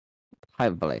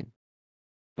hopefully.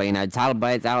 But you know, Tyler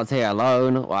Bate's out here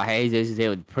alone while Jesus is here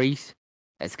with Priest.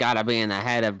 It's gotta be in the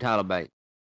head of Tyler Bate.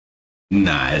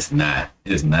 Nah, it's not.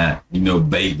 It's not. You know,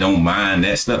 Bate don't mind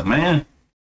that stuff, man.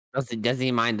 Does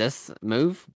he mind this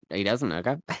move? He doesn't,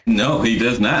 okay? No, he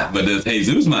does not. But does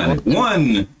Jesus mind it?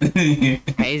 One.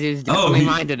 Jesus definitely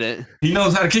minded it. He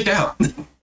knows how to kick out.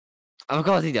 Of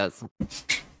course he does.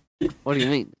 What do you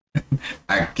mean?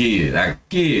 I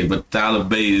kid. But Tyler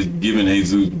Bate is giving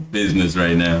Jesus business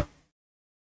right now.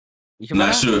 I'm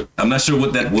not sure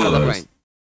what that was.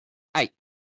 Hey,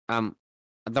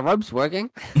 the rope's working?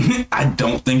 I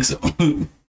don't think so.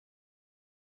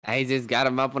 Jesus got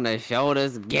him up on the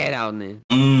shoulders. Get out there.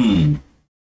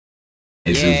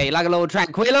 Yeah, you like a little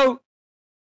tranquilo?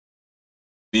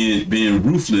 Being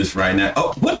ruthless right now.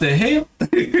 Oh, what the hell?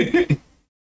 Did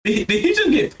he just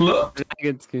get plucked?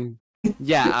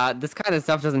 Yeah, this kind of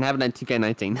stuff doesn't happen in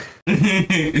 2K19.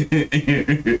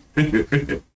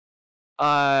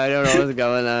 I don't know what's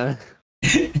going on.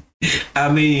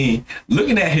 I mean,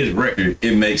 looking at his record,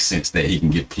 it makes sense that he can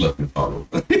get plucked and fall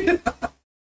over.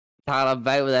 Tyler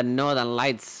Bate with a Northern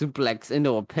Lights suplex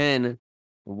into a pin.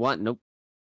 What? Nope.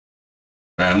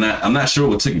 I'm not sure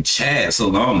what took Chad so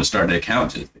long to start that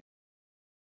count.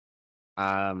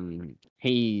 I don't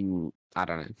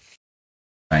know.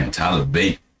 And Tyler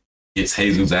Bate gets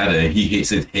Jesus out of there. He hits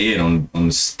his head on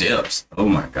the steps. Oh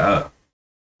my God.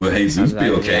 Will Jesus be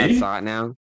okay?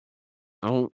 Now.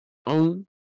 Boom.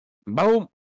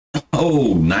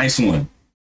 Oh, nice one.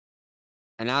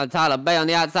 And now Tyler Bate on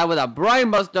the outside with a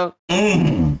brainbuster.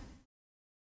 And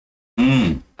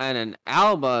an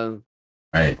elbow.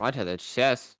 Right to the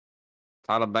chest.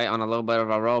 Tyler Bate on a little bit of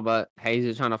a roll, but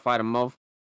Jesus trying to fight him off.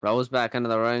 Rolls back into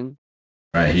the ring.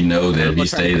 Right, he knows that if he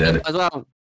stays at it. As well.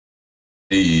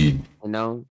 Hey. You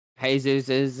know, Jesus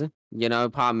is,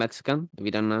 part Mexican, if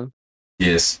you don't know.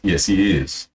 Yes, he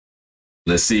is.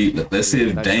 Let's see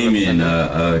if Damien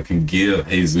can give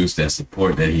Jesus that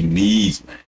support that he needs,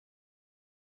 man.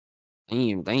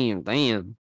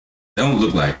 Damn. Don't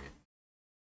look like it.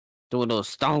 Doing those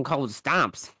stone cold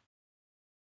stomps.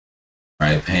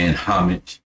 Right, paying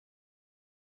homage.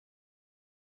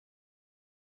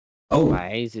 Oh.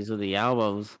 Jesus with the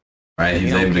elbows. Right,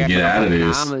 he's able to get out of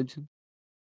this. Homage.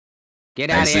 Get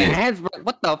out of here. Handsbreak.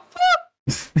 What the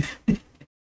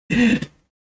fuck?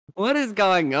 What is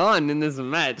going on in this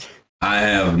match? I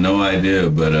have no idea,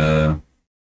 but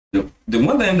the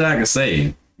one thing that I can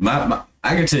say, I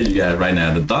can tell you guys right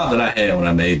now, the thought that I had when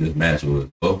I made this match was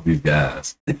both of these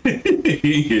guys.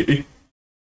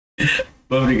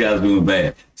 Both of you guys doing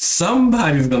bad.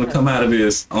 Somebody's gonna come out of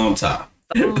this on top.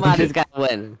 Somebody's gotta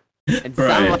win. And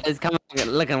somebody's coming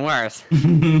looking worse.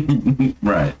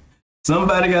 Right.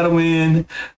 Somebody gotta win.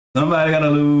 Somebody gotta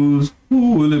lose.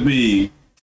 Who will it be?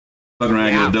 Fuck around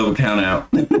and get a double count out.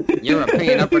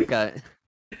 European uppercut.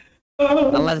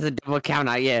 Unless it's a double count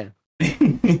out, yeah.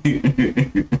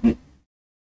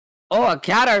 Oh, a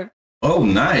counter. Oh,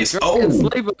 nice. Oh,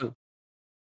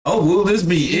 will this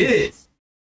be it?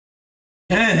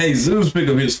 Can Jesus pick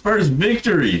up his first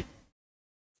victory?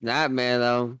 That man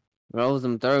though rolls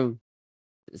him through.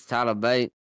 It's Tyler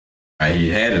Bate. Right, he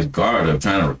had his guard up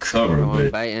trying to recover,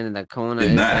 but Bate into the corner.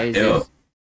 Did not help.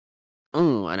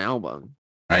 Ooh, an elbow.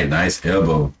 Right, nice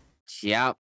elbow.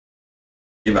 Yep.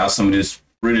 Give out some of this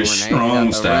British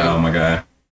strong style, my guy.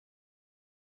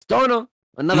 Stoner,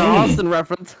 another Austin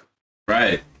reference.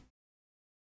 Right.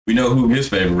 We know who his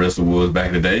favorite wrestler was back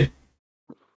in the day.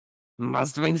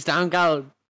 Must have been Stone Cold.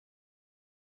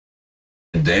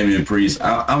 And Damian Priest.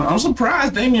 I'm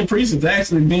surprised Damian Priest is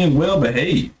actually being well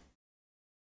behaved.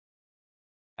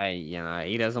 Hey,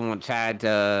 he doesn't want Chad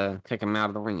to kick him out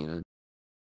of the ring,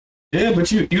 Yeah,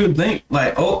 but you would think,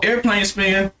 like, airplane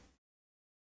spin.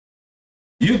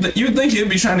 You'd think he'd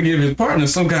be trying to give his partner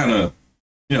some kind of,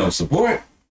 support,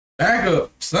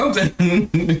 backup,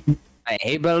 something. Hey,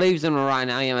 he believes in him right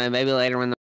now, maybe later in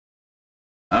the...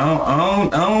 I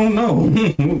don't know.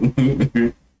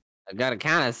 I got a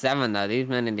count of 7 though. These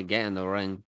men need to get in the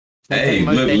ring. Hey,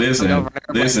 look, listen.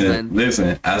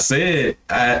 I said,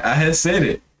 I had said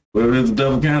it. But it's a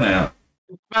double count out.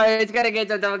 Right, it's gotta get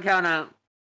the double count out.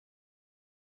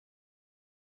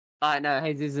 Alright, no,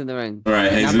 Jesus in the ring.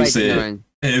 Right, Jesus said,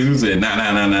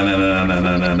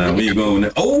 nah. We ain't going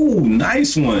there. Oh,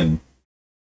 nice one.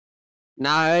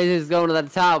 Now Jesus going to the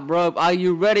top rope. Are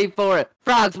you ready for it?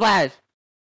 Frog splash.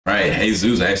 Right,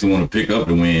 Jesus actually want to pick up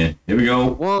the win. Here we go.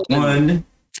 One,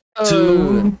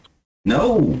 two.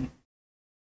 No.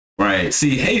 Right.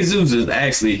 See, Jesus is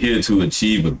actually here to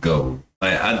achieve a goal.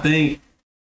 Like I think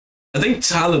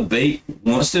Tyler Bate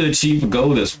wants to achieve a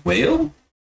goal as well.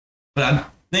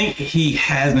 But think he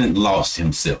hasn't lost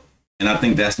himself. And I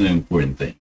think that's an important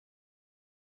thing.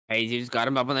 Jesus got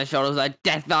him up on the shoulders like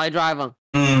Death Valley Driver.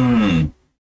 Mm.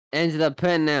 Into the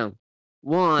pin now.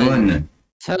 1,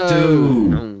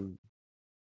 2.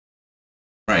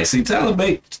 Right. See, Tyler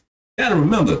Bate, gotta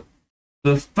remember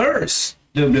the first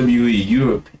WWE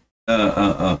Europe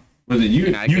was it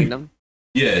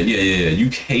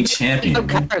UK champion. Of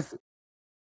course.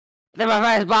 They're my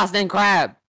first Boston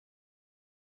Crab.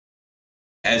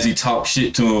 As he talked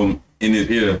shit to him in his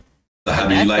ear. So how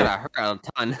do you like? Hurt a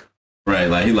ton. Right,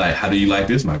 like how do you like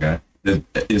this, my guy?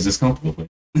 Is this comfortable?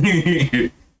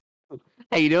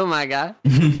 How you doing, my guy?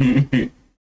 Would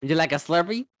you like a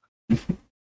Slurpee?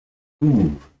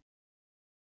 Ooh.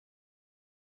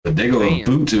 But they go a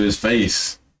boot to his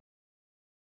face.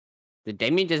 Did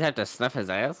Damien just have to snuff his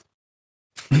ass?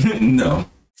 No.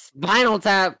 Spinal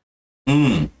tap.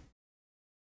 Into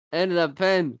the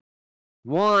pin.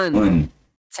 1,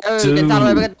 2.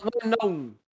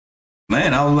 No.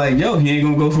 Man, I was like, yo, he ain't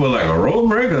gonna go for like a road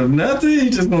break or nothing. He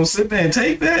just gonna sit there and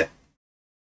take that.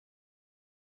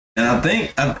 And I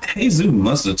think Jesus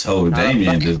must have told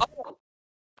Damien this. Oh,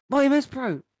 boy, Miss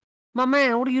Pro. My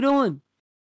man, what are you doing?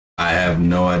 I have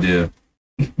no idea.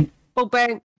 Oh,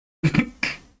 bang.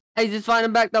 Hey, just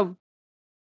fighting back though.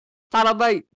 Tyler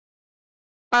Bate.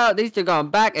 Oh, these two going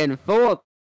back and forth.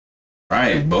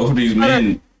 Right, both of these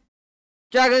men.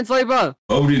 Dragon Sleeper.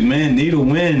 Both of these men need a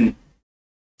win.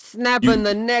 Snapping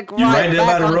the neck right. You right there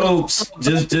by the ropes.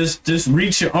 Just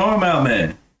reach your arm out,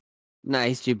 man. Nah,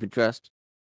 he's stupid trust.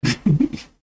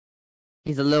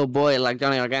 He's a little boy like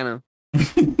Johnny Gargano.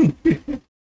 Okay,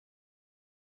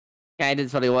 I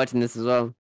did probably watching this as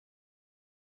well.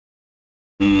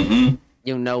 Mm-hmm.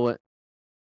 You know it.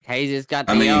 He just got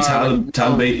the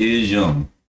Tyler Bate is young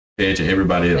compared to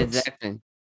everybody else. Exactly.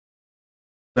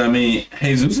 But I mean,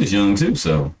 Jesus is young too,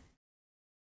 so.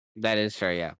 That is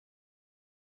true, yeah.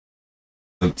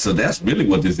 So that's really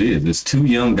what this is. It's two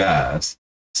young guys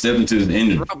stepping into this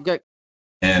industry.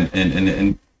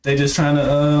 And they just trying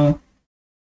to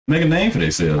make a name for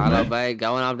themselves. Tyler Bate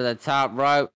going up to the top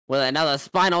rope with another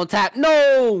spinal tap.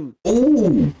 No!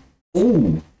 Ooh.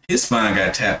 His spine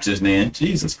got tapped just then.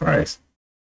 Jesus Christ.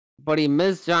 But he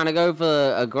missed trying to go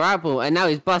for a grapple, and now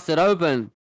he's busted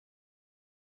open.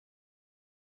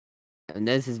 And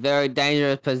this is very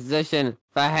dangerous position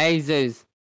for Jesus.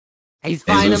 He's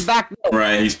fighting back.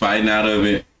 Right, he's fighting out of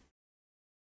it.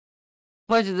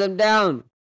 Pushes him down.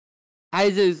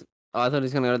 Jesus. Oh, I thought he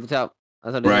was going to go to the top. I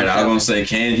was going to say,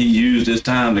 can he use this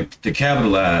time to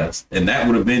capitalize? And that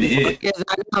would have been it. Yes,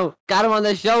 I know. Got him on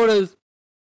the shoulders.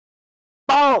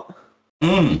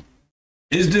 Boom.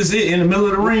 Is this it in the middle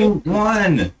of the ring?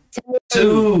 1,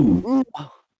 2.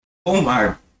 Oh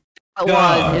my God.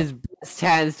 That was his best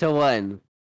chance to win.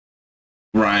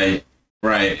 Right.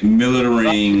 Middle of the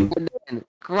ring.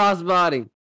 Crossbody.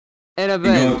 And a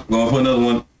bit. Going for another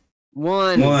one.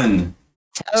 1,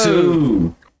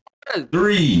 2,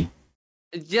 3.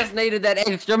 Just needed that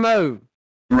extra move.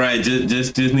 Right.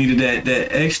 Just needed that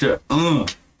extra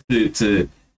to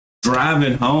drive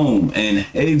it home. And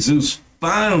Jesus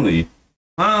finally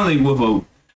with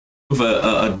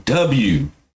a W,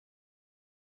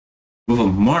 with a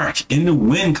mark in the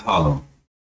win column.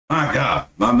 My God,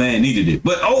 my man needed it.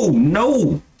 But oh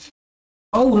no,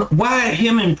 why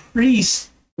him and Priest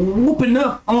whooping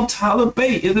up on Tyler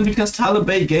Bate? Is it because Tyler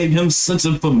Bate gave him such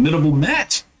a formidable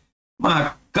match?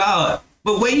 My God.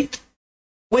 But wait,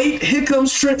 here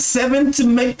comes Trent Seven to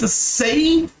make the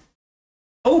save.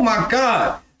 Oh my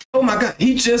God.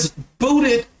 He just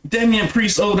booted Damian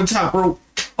Priest over the top rope.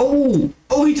 Oh,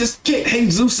 he just kicked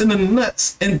Jesus in the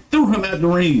nuts and threw him at the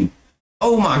ring.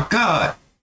 Oh my God.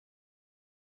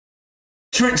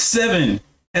 Trent Seven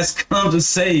has come to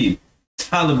save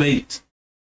Tyler Bate.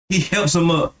 He helps him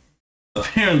up.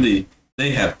 Apparently,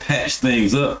 they have patched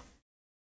things up.